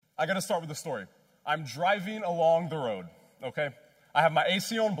I got to start with the story. I'm driving along the road, okay? I have my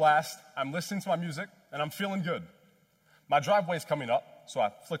AC on blast, I'm listening to my music, and I'm feeling good. My driveway's coming up, so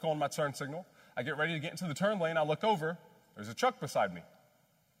I flick on my turn signal. I get ready to get into the turn lane. I look over. There's a truck beside me.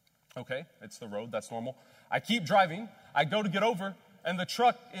 Okay, it's the road. That's normal. I keep driving. I go to get over, and the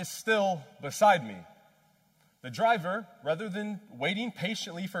truck is still beside me. The driver, rather than waiting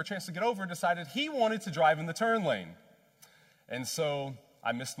patiently for a chance to get over, decided he wanted to drive in the turn lane. And so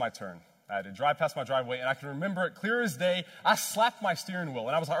I missed my turn. I had to drive past my driveway, and I can remember it clear as day. I slapped my steering wheel,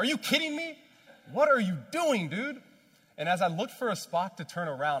 and I was like, "Are you kidding me? What are you doing, dude?" And as I looked for a spot to turn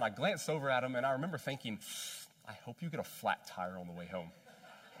around, I glanced over at him, and I remember thinking, I hope you get a flat tire on the way home.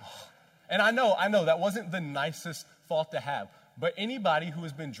 And I know that wasn't the nicest thought to have, but anybody who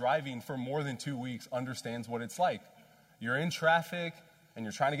has been driving for more than 2 weeks understands what it's like. You're in traffic, and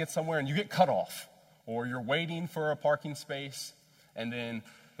you're trying to get somewhere, and you get cut off, or you're waiting for a parking space, and then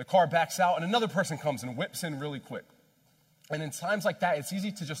the car backs out, and another person comes and whips in really quick. And in times like that, it's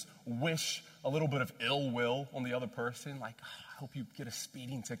easy to just wish a little bit of ill will on the other person, like, I hope you get a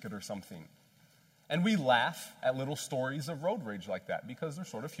speeding ticket or something. And we laugh at little stories of road rage like that because they're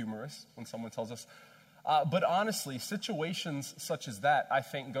sort of humorous when someone tells us. But honestly, situations such as that, I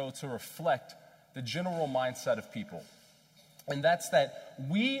think, go to reflect the general mindset of people. And that's that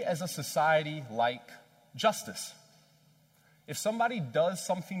we as a society like justice. If somebody does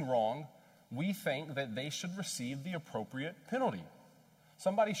something wrong, we think that they should receive the appropriate penalty.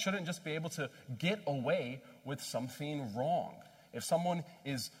 Somebody shouldn't just be able to get away with something wrong. If someone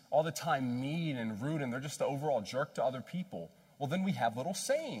is all the time mean and rude and they're just the overall jerk to other people, well, then we have little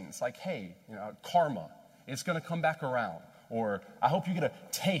sayings like, hey, karma, it's going to come back around. Or, I hope you get a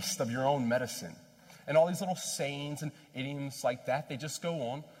taste of your own medicine. And all these little sayings and idioms like that, they just go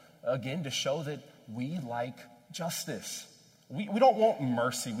on, again, to show that we like justice. We don't want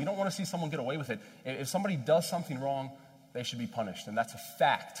mercy. We don't want to see someone get away with it. If somebody does something wrong, they should be punished. And that's a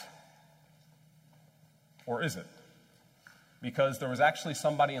fact. Or is it? Because there was actually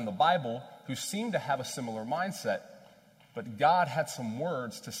somebody in the Bible who seemed to have a similar mindset, but God had some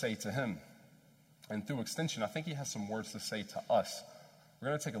words to say to him. And through extension, I think he has some words to say to us. We're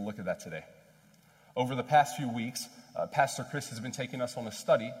going to take a look at that today. Over the past few weeks, Pastor Chris has been taking us on a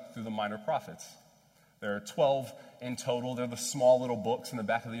study through the minor prophets. There are 12 in total. They're the small little books in the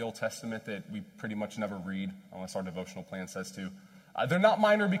back of the Old Testament that we pretty much never read, unless our devotional plan says to. They're not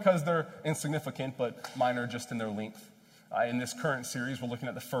minor because they're insignificant, but minor just in their length. In this current series, we're looking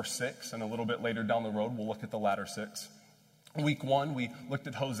at the first 6, and a little bit later down the road, we'll look at the latter 6. Week 1, we looked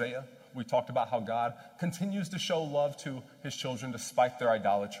at Hosea. We talked about how God continues to show love to his children despite their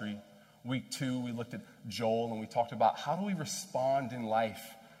idolatry. Week 2, we looked at Joel, and we talked about how do we respond in life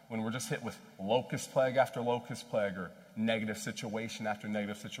when we're just hit with locust plague after locust plague or negative situation after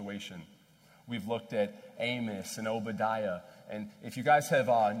negative situation. We've looked at Amos and Obadiah. And if you guys have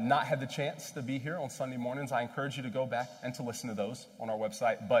not had the chance to be here on Sunday mornings, I encourage you to go back and to listen to those on our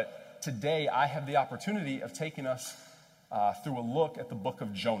website. But today I have the opportunity of taking us through a look at the book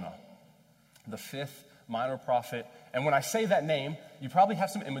of Jonah, the 5th minor prophet. And when I say that name, you probably have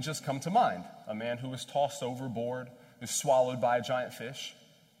some images come to mind. A man who was tossed overboard, who's swallowed by a giant fish.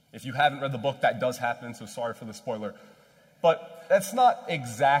 If you haven't read the book, that does happen, so sorry for the spoiler. But that's not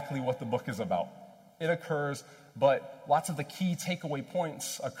exactly what the book is about. It occurs, but lots of the key takeaway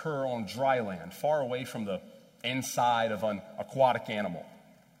points occur on dry land, far away from the inside of an aquatic animal.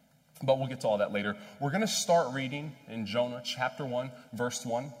 But we'll get to all that later. We're going to start reading in Jonah chapter 1, verse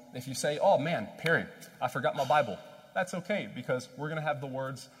 1. If you say, oh man, Perry, I forgot my Bible, that's okay, because we're going to have the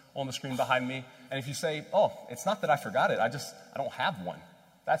words on the screen behind me. And if you say, oh, it's not that I forgot it, I don't have one.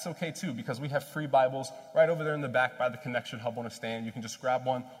 That's okay too, because we have free Bibles right over there in the back by the Connection Hub on a stand. You can just grab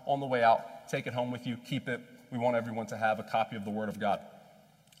one on the way out, take it home with you, keep it. We want everyone to have a copy of the Word of God.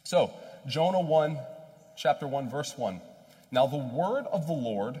 So, Jonah 1, chapter 1, verse 1. Now the word of the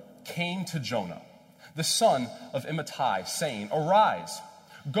Lord came to Jonah, the son of Amittai, saying, Arise,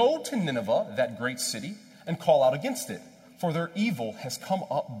 go to Nineveh, that great city, and call out against it, for their evil has come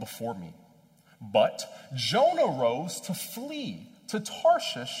up before me. But Jonah rose to flee to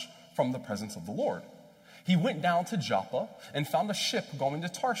Tarshish from the presence of the Lord. He went down to Joppa and found a ship going to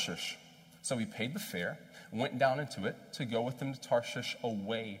Tarshish. So he paid the fare, went down into it to go with them to Tarshish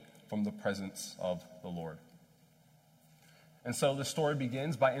away from the presence of the Lord. And so the story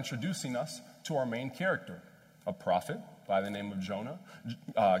begins by introducing us to our main character, a prophet by the name of Jonah.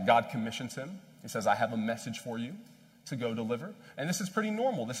 God commissions him. He says, I have a message for you to go deliver. And this is pretty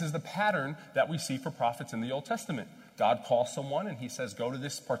normal. This is the pattern that we see for prophets in the Old Testament. God calls someone and he says, go to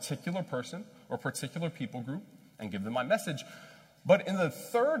this particular person or particular people group and give them my message. But in the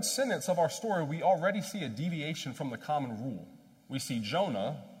third sentence of our story, we already see a deviation from the common rule. We see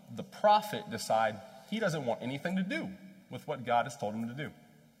Jonah, the prophet, decide he doesn't want anything to do with what God has told him to do.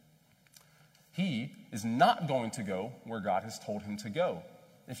 He is not going to go where God has told him to go.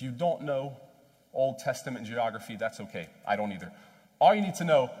 If you don't know Old Testament geography, that's okay. I don't either. All you need to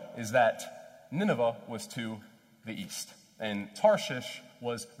know is that Nineveh was to the east, and Tarshish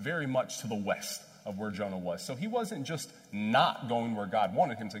was very much to the west of where Jonah was. So he wasn't just not going where God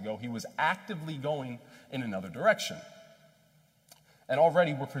wanted him to go, he was actively going in another direction. And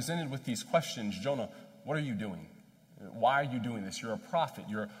already we're presented with these questions. Jonah, what are you doing? Why are you doing this? You're a prophet.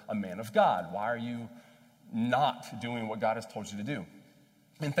 You're a man of God. Why are you not doing what God has told you to do?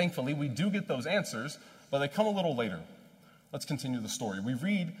 And thankfully, we do get those answers, but they come a little later. Let's continue the story. We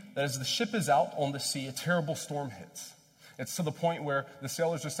read that as the ship is out on the sea, a terrible storm hits. It's to the point where the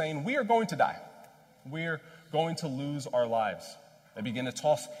sailors are saying, we are going to die. We're going to lose our lives. They begin to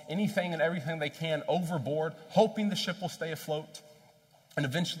toss anything and everything they can overboard, hoping the ship will stay afloat. And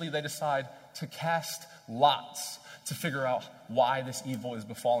eventually they decide to cast lots to figure out why this evil is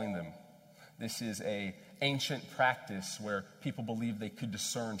befalling them. This is an ancient practice where people believed they could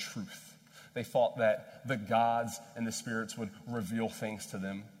discern truth. They thought that the gods and the spirits would reveal things to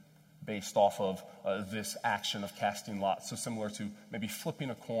them based off of this action of casting lots. So similar to maybe flipping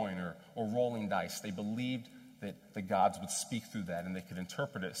a coin or rolling dice. They believed that the gods would speak through that and they could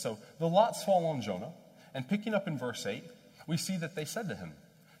interpret it. So the lots fall on Jonah. And picking up in verse 8, we see that they said to him,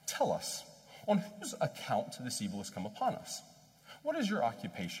 tell us, on whose account this evil has come upon us? What is your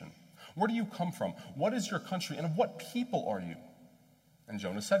occupation? Where do you come from? What is your country? And of what people are you? And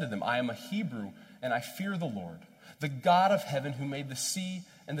Jonah said to them, I am a Hebrew, and I fear the Lord, the God of heaven who made the sea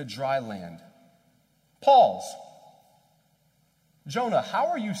and the dry land. Pause. Jonah, how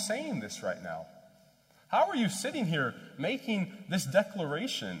are you saying this right now? How are you sitting here making this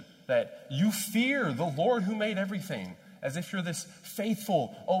declaration that you fear the Lord who made everything, as if you're this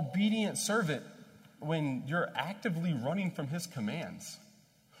faithful, obedient servant when you're actively running from his commands?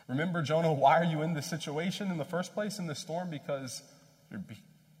 Remember, Jonah, why are you in this situation in the first place, in this storm? Because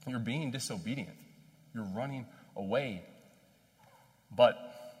you're being disobedient. You're running away. But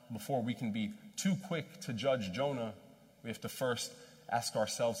before we can be too quick to judge Jonah, we have to first ask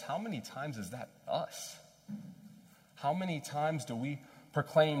ourselves, how many times is that us? How many times do we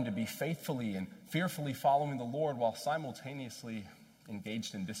proclaim to be faithfully and fearfully following the Lord while simultaneously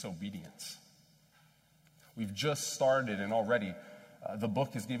engaged in disobedience? We've just started, and already the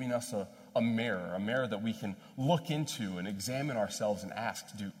book is giving us a mirror that we can look into and examine ourselves and ask,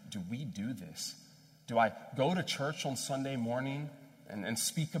 do we do this? Do I go to church on Sunday morning and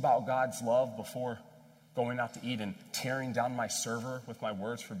speak about God's love before going out to eat and tearing down my server with my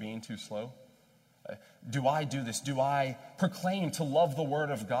words for being too slow? Do I do this? Do I proclaim to love the word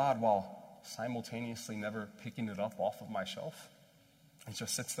of God while simultaneously never picking it up off of my shelf? It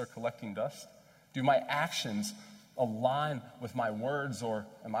just sits there collecting dust. Do my actions align with my words, or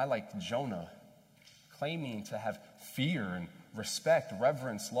am I like Jonah, claiming to have fear and respect,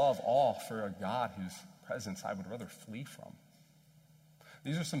 reverence, love, awe for a God whose presence I would rather flee from?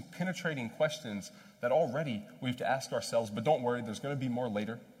 These are some penetrating questions that already we have to ask ourselves, but don't worry, there's going to be more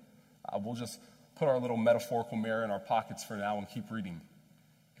later. We'll just put our little metaphorical mirror in our pockets for now and keep reading.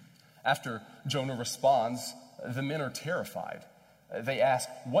 After Jonah responds, the men are terrified. They ask,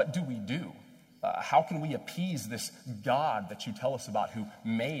 what do we do? How can we appease this God that you tell us about who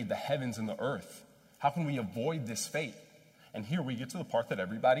made the heavens and the earth? How can we avoid this fate? And here we get to the part that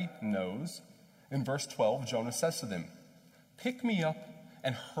everybody knows. In verse 12, Jonah says to them, pick me up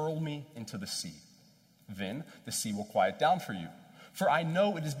and hurl me into the sea. Then the sea will quiet down for you. For I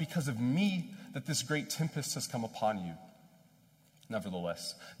know it is because of me that this great tempest has come upon you.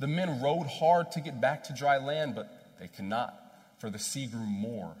 Nevertheless, the men rowed hard to get back to dry land, but they could not, for the sea grew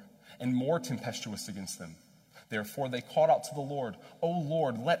more and more tempestuous against them. Therefore they called out to the Lord, O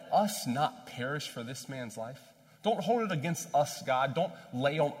Lord, let us not perish for this man's life. Don't hold it against us, God. Don't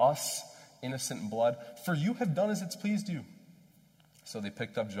lay on us innocent blood, for you have done as it's pleased you. So they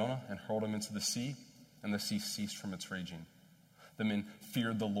picked up Jonah and hurled him into the sea, and the sea ceased from its raging. The men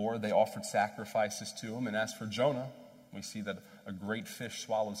feared the Lord. They offered sacrifices to him. And as for Jonah, we see that a great fish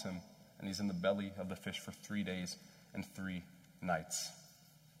swallows him, and he's in the belly of the fish for 3 days and 3 nights.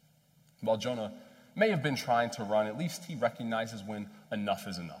 While Jonah may have been trying to run, at least he recognizes when enough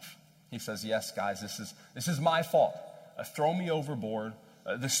is enough. He says, yes, guys, this is my fault. Throw me overboard.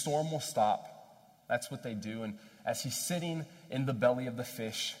 The storm will stop. That's what they do. And as he's sitting in the belly of the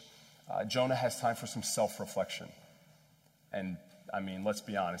fish, Jonah has time for some self-reflection. And, I mean, let's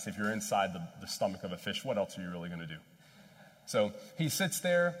be honest. If you're inside the stomach of a fish, what else are you really going to do? So he sits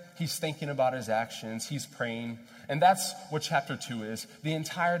there, he's thinking about his actions, he's praying, and that's what chapter 2 is. The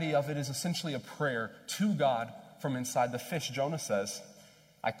entirety of it is essentially a prayer to God from inside the fish. Jonah says,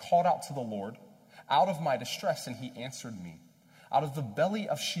 I called out to the Lord out of my distress, and he answered me. Out of the belly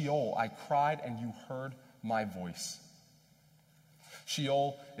of Sheol I cried, and you heard my voice.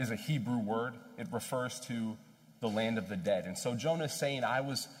 Sheol is a Hebrew word. It refers to the land of the dead. And so Jonah is saying, I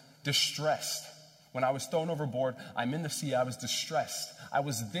was distressed. When I was thrown overboard, I'm in the sea, I was distressed. I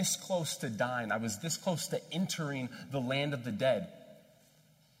was this close to dying. I was this close to entering the land of the dead.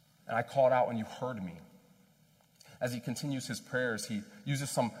 And I called out and you heard me. As he continues his prayers, he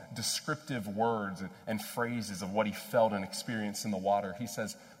uses some descriptive words and phrases of what he felt and experienced in the water. He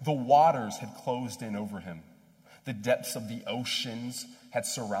says, the waters had closed in over him. The depths of the oceans had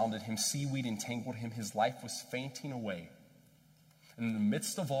surrounded him. Seaweed entangled him. His life was fainting away. And in the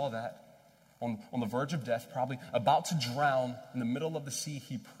midst of all that, on the verge of death, probably about to drown in the middle of the sea,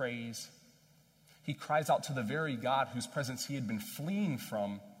 he prays. He cries out to the very God whose presence he had been fleeing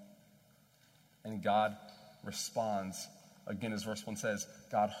from. And God responds. Again, as verse 1 says,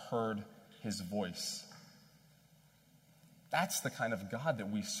 God heard his voice. That's the kind of God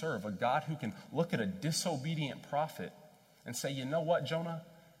that we serve, a God who can look at a disobedient prophet and say, you know what, Jonah?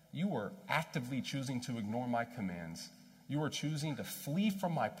 You were actively choosing to ignore my commands. You were choosing to flee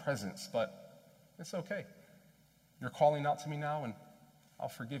from my presence, but it's okay. You're calling out to me now, and I'll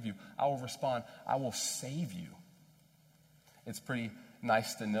forgive you. I will respond. I will save you. It's pretty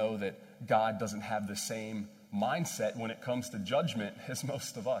nice to know that God doesn't have the same mindset when it comes to judgment as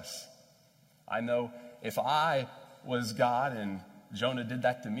most of us. I know if I was God and Jonah did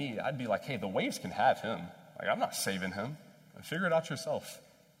that to me, I'd be like, hey, the waves can have him. Like, I'm not saving him. Figure it out yourself.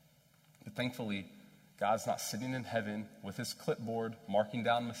 But thankfully, God's not sitting in heaven with his clipboard, marking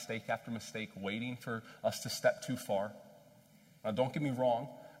down mistake after mistake, waiting for us to step too far. Now, don't get me wrong.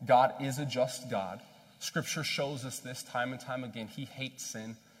 God is a just God. Scripture shows us this time and time again. He hates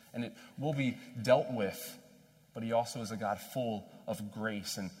sin, and it will be dealt with. But he also is a God full of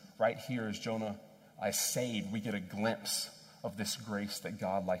grace. And right here, as Jonah essayed, we get a glimpse of this grace that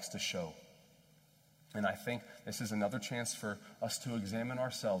God likes to show. And I think this is another chance for us to examine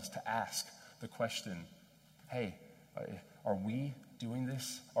ourselves, to ask the question, hey, are we doing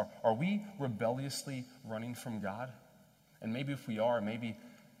this? Are we rebelliously running from God? And maybe if we are, maybe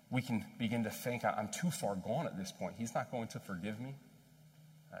we can begin to think, I'm too far gone at this point. He's not going to forgive me.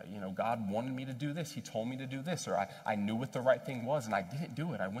 God wanted me to do this. He told me to do this. Or I knew what the right thing was, and I didn't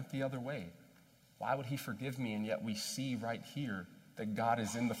do it. I went the other way. Why would he forgive me? And yet we see right here that God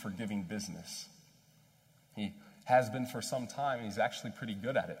is in the forgiving business. He has been for some time, and he's actually pretty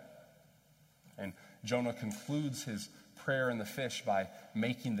good at it. And Jonah concludes his prayer in the fish by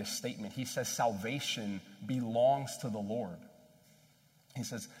making this statement. He says, salvation belongs to the Lord. He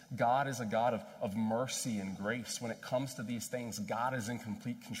says, God is a God of mercy and grace. When it comes to these things, God is in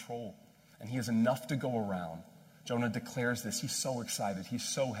complete control, and he has enough to go around. Jonah declares this. He's so excited. He's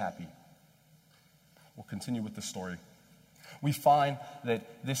so happy. We'll continue with the story. We find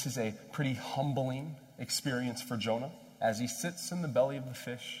that this is a pretty humbling experience for Jonah. As he sits in the belly of the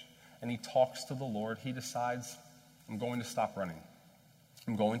fish and he talks to the Lord, he decides, I'm going to stop running.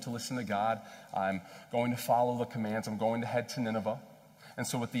 I'm going to listen to God. I'm going to follow the commands. I'm going to head to Nineveh. And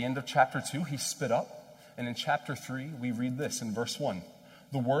so at the end of chapter 2, he spit up. And in chapter 3, we read this in verse 1.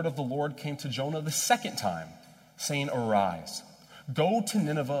 The word of the Lord came to Jonah the second time, saying, arise, go to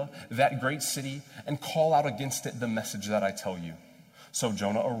Nineveh, that great city, and call out against it the message that I tell you. So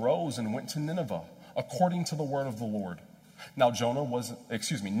Jonah arose and went to Nineveh, according to the word of the Lord. Now Nineveh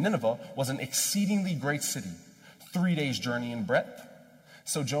was an exceedingly great city, 3 days' journey in breadth.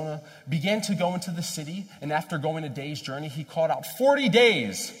 So Jonah began to go into the city, and after going a day's journey, he called out, 40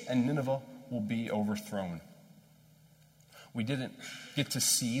 days, and Nineveh will be overthrown. We didn't get to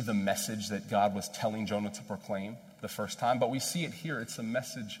see the message that God was telling Jonah to proclaim the first time, but we see it here. It's a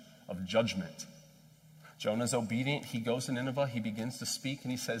message of judgment. Jonah's obedient. He goes to Nineveh. He begins to speak,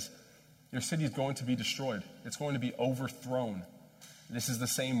 and he says, your city is going to be destroyed. It's going to be overthrown. This is the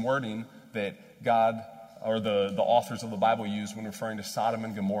same wording that God or the authors of the Bible use when referring to Sodom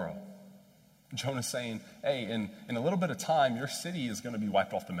and Gomorrah. Jonah's saying, hey, in a little bit of time, your city is going to be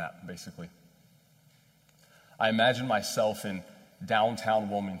wiped off the map, basically. I imagine myself in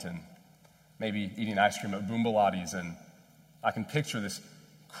downtown Wilmington, maybe eating ice cream at Boombalotti's, and I can picture this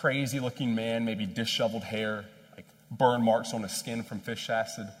crazy-looking man, maybe disheveled hair, like burn marks on his skin from fish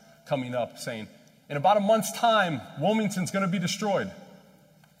acid, coming up saying, in about a month's time, Wilmington's going to be destroyed.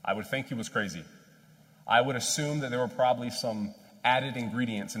 I would think he was crazy. I would assume that there were probably some added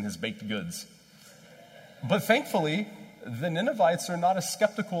ingredients in his baked goods. But thankfully, the Ninevites are not as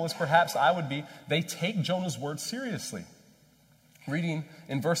skeptical as perhaps I would be. They take Jonah's word seriously. Reading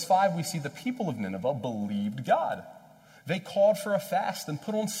in verse 5, we see the people of Nineveh believed God. They called for a fast and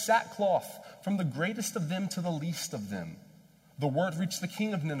put on sackcloth, from the greatest of them to the least of them. The word reached the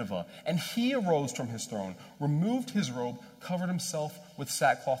king of Nineveh, and he arose from his throne, removed his robe, covered himself with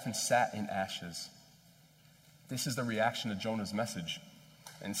sackcloth, and sat in ashes. This is the reaction to Jonah's message.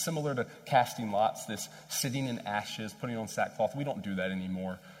 And similar to casting lots, this sitting in ashes, putting on sackcloth, we don't do that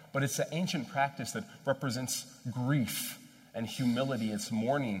anymore. But it's an ancient practice that represents grief and humility. It's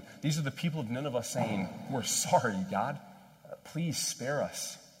mourning. These are the people of Nineveh saying, "We're sorry, God. Please spare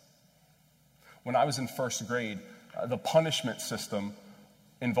us." When I was in first grade, the punishment system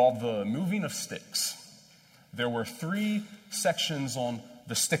involved the moving of sticks. There were 3 sections on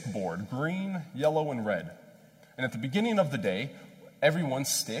the stick board: green, yellow, and red. And at the beginning of the day, everyone's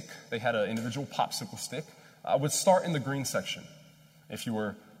stick, they had an individual popsicle stick, would start in the green section. If you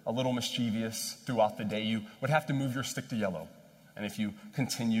were a little mischievous throughout the day, you would have to move your stick to yellow. And if you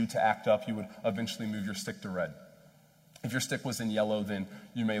continued to act up, you would eventually move your stick to red. If your stick was in yellow, then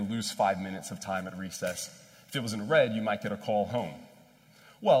you may lose 5 minutes of time at recess. If it was in red, you might get a call home.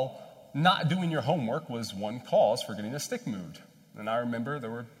 Well, not doing your homework was one cause for getting a stick moved. And I remember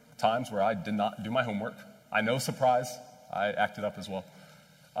there were times where I did not do my homework. I know, surprise, I acted up as well.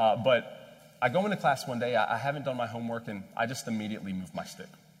 But I go into class one day, I haven't done my homework, and I just immediately move my stick.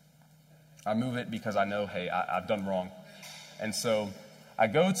 I move it because I know, hey, I've done wrong. And so I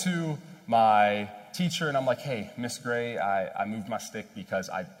go to my teacher, and I'm like, "Hey, Miss Gray, I moved my stick because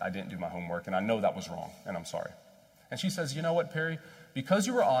I didn't do my homework, and I know that was wrong, and I'm sorry." And she says, "You know what, Perry? Because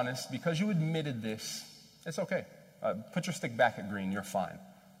you were honest, because you admitted this, it's okay. Put your stick back at green. You're fine."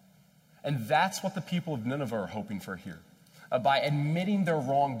 And that's what the people of Nineveh are hoping for here. By admitting their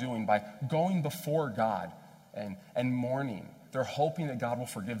wrongdoing, by going before God and mourning, they're hoping that God will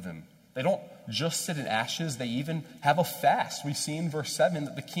forgive them. They don't just sit in ashes, they even have a fast. We see in verse 7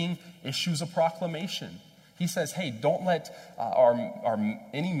 that the king issues a proclamation. He says, "Hey, don't let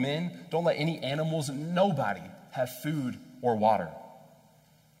any men, don't let any animals, nobody have food or water.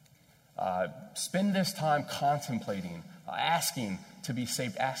 Spend this time contemplating, asking to be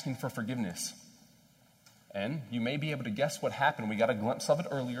saved, asking for forgiveness." And you may be able to guess what happened. We got a glimpse of it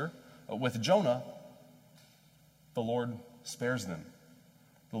earlier. With Jonah, the Lord spares them.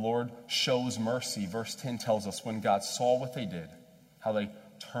 The Lord shows mercy. Verse 10 tells us when God saw what they did, how they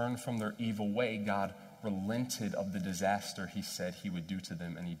turned from their evil way, God relented of the disaster he said he would do to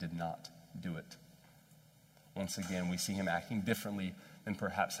them, and he did not do it. Once again, we see him acting differently than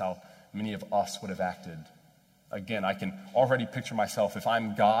perhaps how many of us would have acted. Again, I can already picture myself, if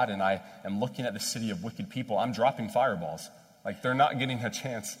I'm God and I am looking at the city of wicked people, I'm dropping fireballs. Like, they're not getting a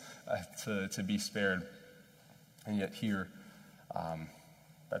chance to be spared. And yet here,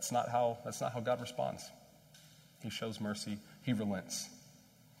 that's not how God responds. He shows mercy. He relents.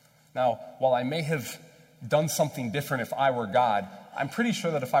 Now, while I may have done something different if I were God, I'm pretty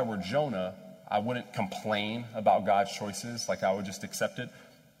sure that if I were Jonah, I wouldn't complain about God's choices. Like, I would just accept it.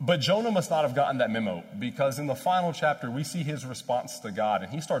 But Jonah must not have gotten that memo, because in the final chapter, we see his response to God,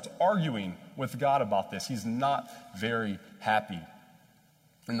 and he starts arguing with God about this. He's not very happy.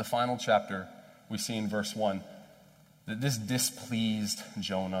 In the final chapter, we see in verse 1 that this displeased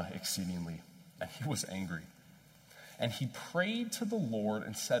Jonah exceedingly, and he was angry. And he prayed to the Lord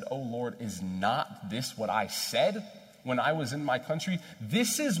and said, "O Lord, is not this what I said when I was in my country?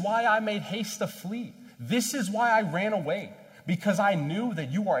 This is why I made haste to flee. This is why I ran away. Because I knew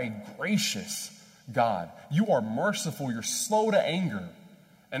that you are a gracious God. You are merciful. You're slow to anger."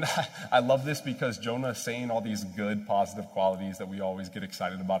 And I love this because Jonah is saying all these good, positive qualities that we always get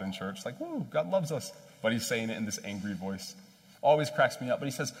excited about in church. Like, woo, God loves us. But he's saying it in this angry voice. Always cracks me up. But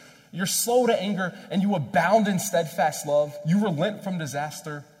he says, "You're slow to anger and you abound in steadfast love. You relent from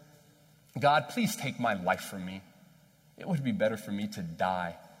disaster. God, please take my life from me. It would be better for me to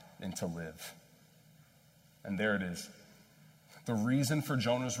die than to live." And there it is. The reason for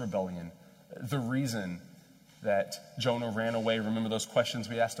Jonah's rebellion, the reason that Jonah ran away. Remember those questions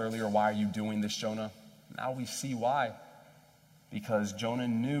we asked earlier? Why are you doing this, Jonah? Now we see why. Because Jonah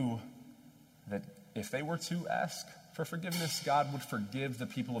knew that if they were to ask for forgiveness, God would forgive the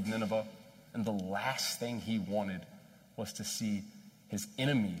people of Nineveh. And the last thing he wanted was to see his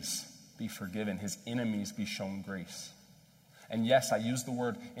enemies be forgiven, his enemies be shown grace. And yes, I use the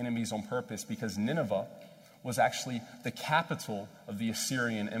word enemies on purpose because Nineveh was actually the capital of the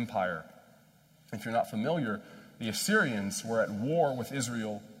Assyrian Empire. If you're not familiar, the Assyrians were at war with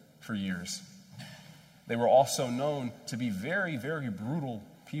Israel for years. They were also known to be very, very brutal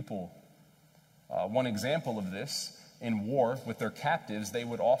people. One example of this in war with their captives, they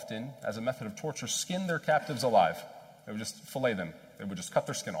would often, as a method of torture, skin their captives alive. They would just fillet them. They would just cut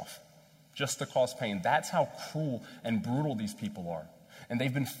their skin off just to cause pain. That's how cruel and brutal these people are. And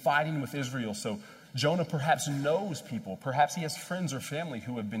they've been fighting with Israel. So Jonah perhaps knows people. Perhaps he has friends or family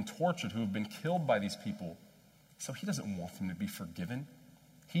who have been tortured, who have been killed by these people. So he doesn't want them to be forgiven.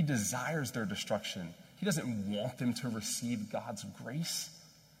 He desires their destruction. He doesn't want them to receive God's grace.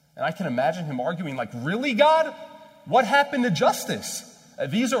 And I can imagine him arguing like, really, God? What happened to justice?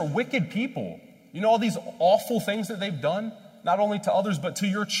 These are wicked people. You know all these awful things that they've done? Not only to others, but to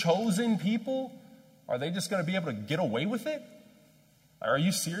your chosen people? Are they just going to be able to get away with it? Are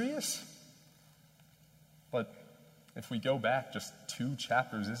you serious? But if we go back just 2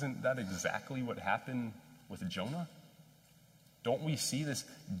 chapters, isn't that exactly what happened with Jonah? Don't we see this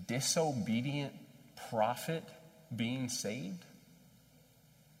disobedient prophet being saved?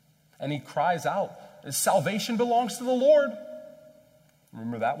 And he cries out, salvation belongs to the Lord.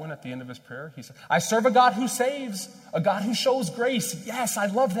 Remember that one at the end of his prayer? He said, I serve a God who saves, a God who shows grace. Yes, I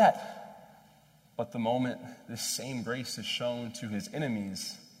love that. But the moment this same grace is shown to his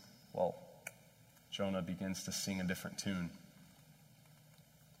enemies, well, Jonah begins to sing a different tune.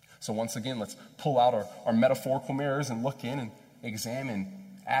 So once again, let's pull out our metaphorical mirrors and look in and examine,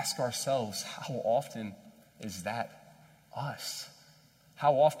 ask ourselves, how often is that us?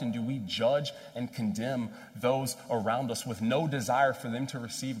 How often do we judge and condemn those around us with no desire for them to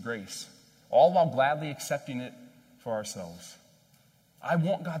receive grace, all while gladly accepting it for ourselves? I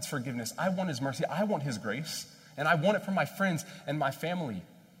want God's forgiveness. I want his mercy. I want his grace. And I want it for my friends and my family.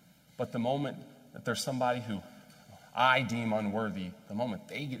 But the moment that there's somebody who I deem unworthy, the moment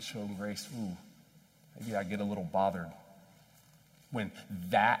they get shown grace, maybe I get a little bothered. When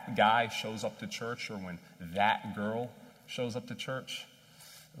that guy shows up to church or when that girl shows up to church,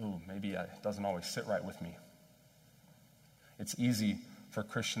 maybe it doesn't always sit right with me. It's easy for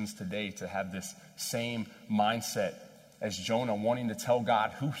Christians today to have this same mindset as Jonah, wanting to tell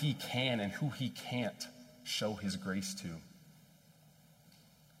God who he can and who he can't show his grace to.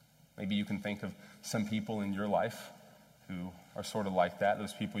 Maybe you can think of some people in your life who are sort of like that,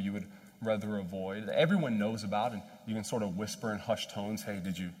 those people you would rather avoid, that everyone knows about, and you can sort of whisper in hushed tones, hey,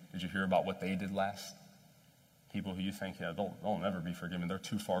 did you hear about what they did last? People who you think, they'll never be forgiven. They're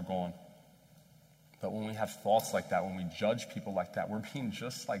too far gone. But when we have thoughts like that, when we judge people like that, we're being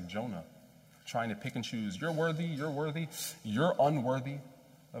just like Jonah, trying to pick and choose. You're worthy, you're unworthy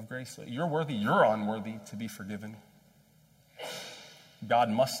of grace. You're worthy, you're unworthy to be forgiven. God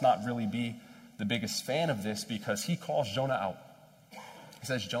must not really be the biggest fan of this because he calls Jonah out. He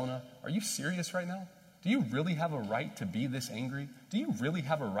says, Jonah, are you serious right now? Do you really have a right to be this angry? Do you really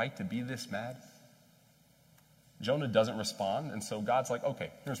have a right to be this mad? Jonah doesn't respond, and so God's like, okay,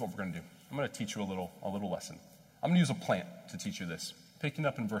 here's what we're going to do. I'm going to teach you a little lesson. I'm going to use a plant to teach you this. Picking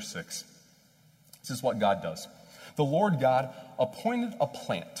up in verse 6. This is what God does. The Lord God appointed a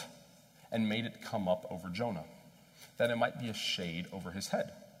plant and made it come up over Jonah, that it might be a shade over his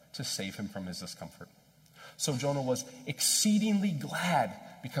head, to save him from his discomfort. So Jonah was exceedingly glad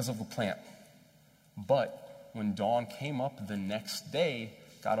because of the plant. But when dawn came up the next day,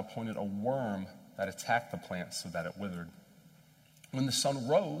 God appointed a worm that attacked the plant so that it withered. When the sun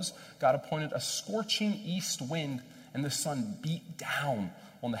rose, God appointed a scorching east wind, and the sun beat down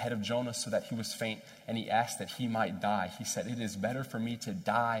on the head of Jonah so that he was faint, and he asked that he might die. He said, it is better for me to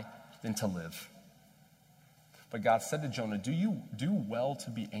die than to live. But God said to Jonah, do you do well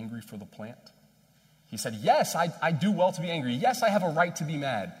to be angry for the plant? He said, yes, I do well to be angry. Yes, I have a right to be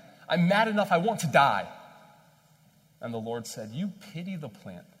mad. I'm mad enough, I want to die. And the Lord said, you pity the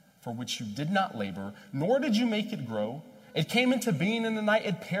plant for which you did not labor, nor did you make it grow. It came into being in the night,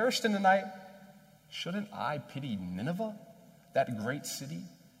 it perished in the night. Shouldn't I pity Nineveh, that great city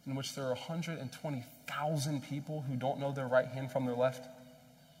in which there are 120,000 people who don't know their right hand from their left,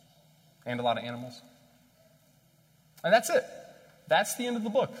 and a lot of animals? And that's it. That's the end of the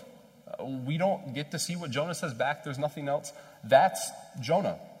book. We don't get to see what Jonah says back. There's nothing else. That's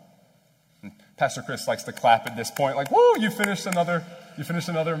Jonah. And Pastor Chris likes to clap at this point, like, woo, you finished another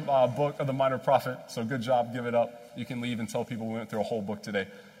book of the minor prophet. So good job, give it up. You can leave and tell people we went through a whole book today.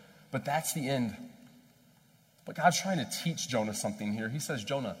 But that's the end. But God's trying to teach Jonah something here. He says,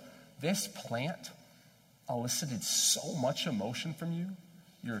 Jonah, this plant elicited so much emotion from you.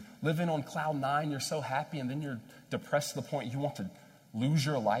 You're living on cloud 9, you're so happy, and then you're depressed to the point you want to lose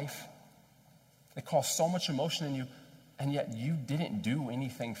your life. It caused so much emotion in you, and yet you didn't do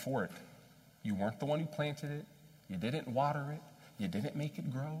anything for it. You weren't the one who planted it. You didn't water it. You didn't make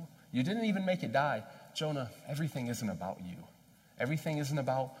it grow. You didn't even make it die. Jonah, everything isn't about you. Everything isn't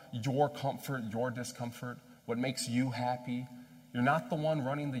about your comfort, your discomfort. what makes you happy. You're not the one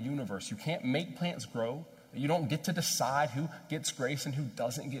running the universe. You can't make plants grow. You don't get to decide who gets grace and who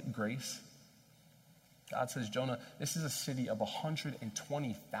doesn't get grace. God says, Jonah, this is a city of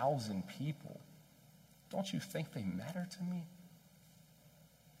 120,000 people. Don't you think they matter to me?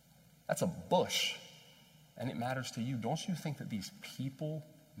 That's a bush, and it matters to you. Don't you think that these people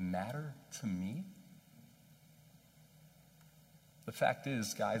matter to me? The fact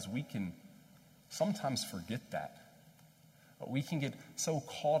is, guys, we can sometimes forget that. We can get so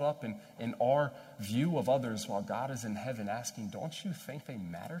caught up in our view of others while God is in heaven asking, don't you think they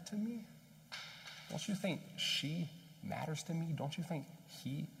matter to me? Don't you think she matters to me? Don't you think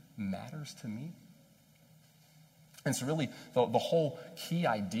he matters to me? And so really, the whole key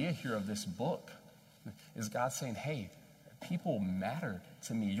idea here of this book is God saying, hey, people matter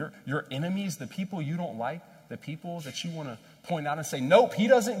to me. Your enemies, the people you don't like, the people that you want to point out and say, nope, he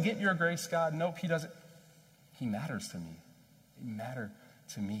doesn't get your grace, God. Nope, he doesn't. He matters to me. They matter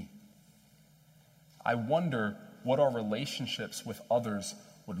to me. I wonder what our relationships with others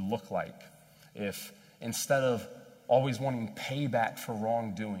would look like if instead of always wanting payback for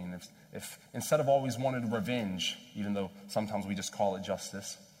wrongdoing, if instead of always wanting revenge, even though sometimes we just call it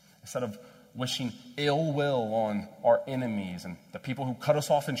justice, instead of wishing ill will on our enemies and the people who cut us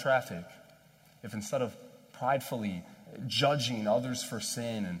off in traffic, if instead of pridefully judging others for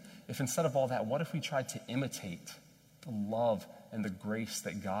sin, and if instead of all that, what if we tried to imitate the love and the grace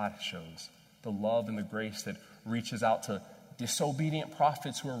that God shows, the love and the grace that reaches out to disobedient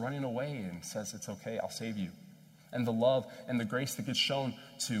prophets who are running away and says, it's okay, I'll save you. And the love and the grace that gets shown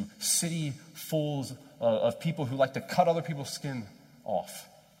to city fulls of people who like to cut other people's skin off.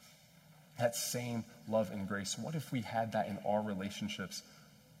 That same love and grace. What if we had that in our relationships?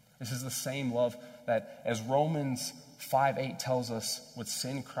 This is the same love that, as Romans 5:8 tells us, would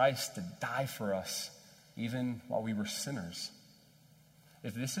send Christ to die for us, even while we were sinners.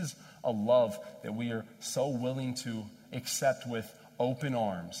 If this is a love that we are so willing to accept with open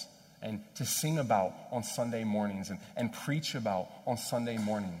arms and to sing about on Sunday mornings and preach about on Sunday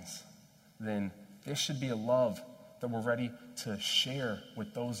mornings, then this should be a love that we're ready to share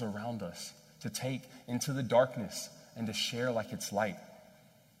with those around us, to take into the darkness and to share like it's light.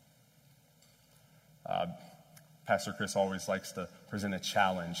 Pastor Chris always likes to present a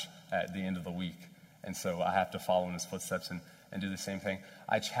challenge at the end of the week, and so I have to follow in his footsteps and do the same thing.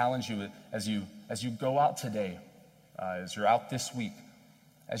 I challenge you as you go out today, as you're out this week,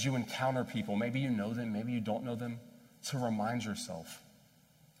 as you encounter people, maybe you know them, maybe you don't know them, to remind yourself,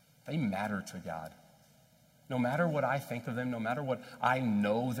 they matter to God. No matter what I think of them, no matter what I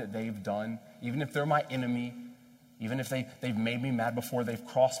know that they've done, even if they're my enemy, even if they've made me mad before, they've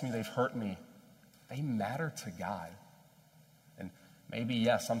crossed me, they've hurt me, they matter to God. And maybe,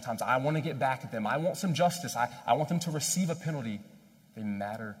 yes, sometimes I want to get back at them. I want some justice. I want them to receive a penalty. They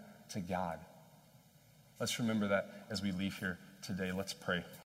matter to God. Let's remember that as we leave here today. Let's pray.